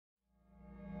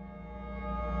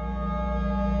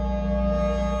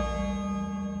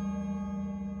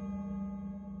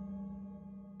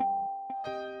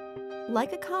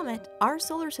Like a comet, our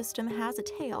solar system has a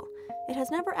tail. It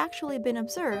has never actually been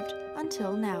observed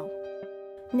until now.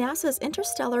 NASA's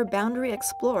Interstellar Boundary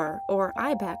Explorer, or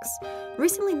IBEX,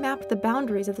 recently mapped the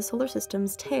boundaries of the solar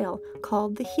system's tail,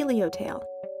 called the helio-tail.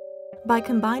 By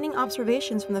combining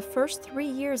observations from the first 3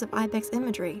 years of IBEX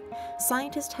imagery,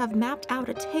 scientists have mapped out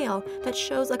a tail that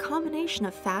shows a combination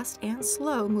of fast and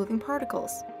slow moving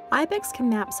particles. IBEX can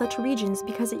map such regions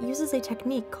because it uses a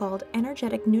technique called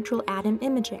energetic neutral atom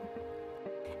imaging.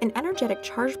 An energetic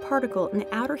charged particle in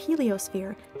the outer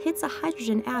heliosphere hits a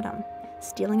hydrogen atom,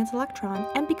 stealing its electron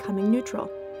and becoming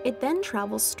neutral. It then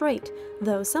travels straight,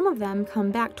 though some of them come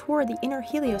back toward the inner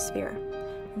heliosphere.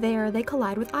 There, they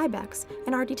collide with IBEX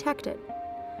and are detected.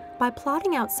 By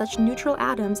plotting out such neutral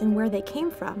atoms and where they came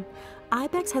from,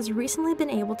 IBEX has recently been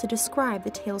able to describe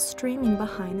the tail streaming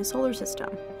behind the solar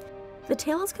system. The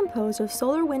tail is composed of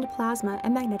solar wind plasma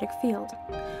and magnetic field.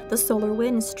 The solar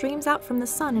wind streams out from the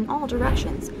sun in all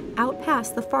directions, out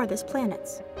past the farthest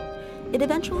planets. It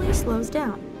eventually slows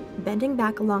down, bending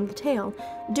back along the tail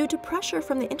due to pressure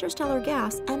from the interstellar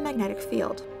gas and magnetic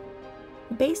field.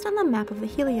 Based on the map of the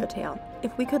helio-tail,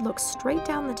 if we could look straight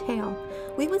down the tail,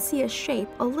 we would see a shape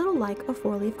a little like a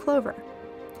 4-leaf clover.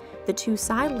 The 2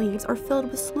 side leaves are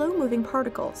filled with slow-moving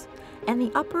particles, and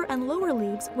the upper and lower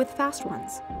leaves with fast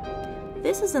ones.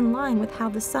 This is in line with how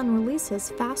the sun releases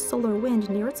fast solar wind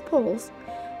near its poles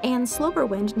and slower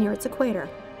wind near its equator.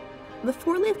 The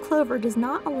 4-leaf clover does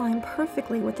not align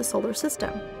perfectly with the solar system.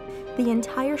 The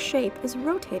entire shape is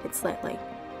rotated slightly.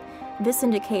 This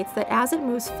indicates that as it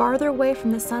moves farther away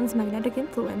from the sun's magnetic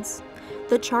influence,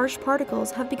 the charged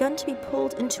particles have begun to be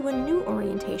pulled into a new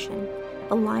orientation,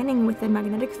 aligning with the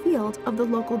magnetic field of the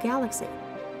local galaxy.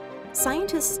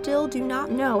 Scientists still do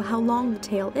not know how long the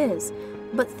tail is,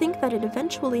 but think that it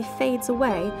eventually fades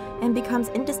away and becomes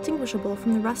indistinguishable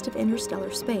from the rest of interstellar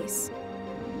space.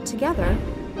 Together,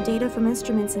 data from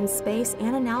instruments in space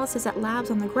and analysis at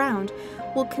labs on the ground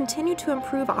will continue to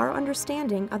improve our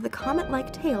understanding of the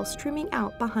comet-like tail streaming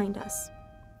out behind us.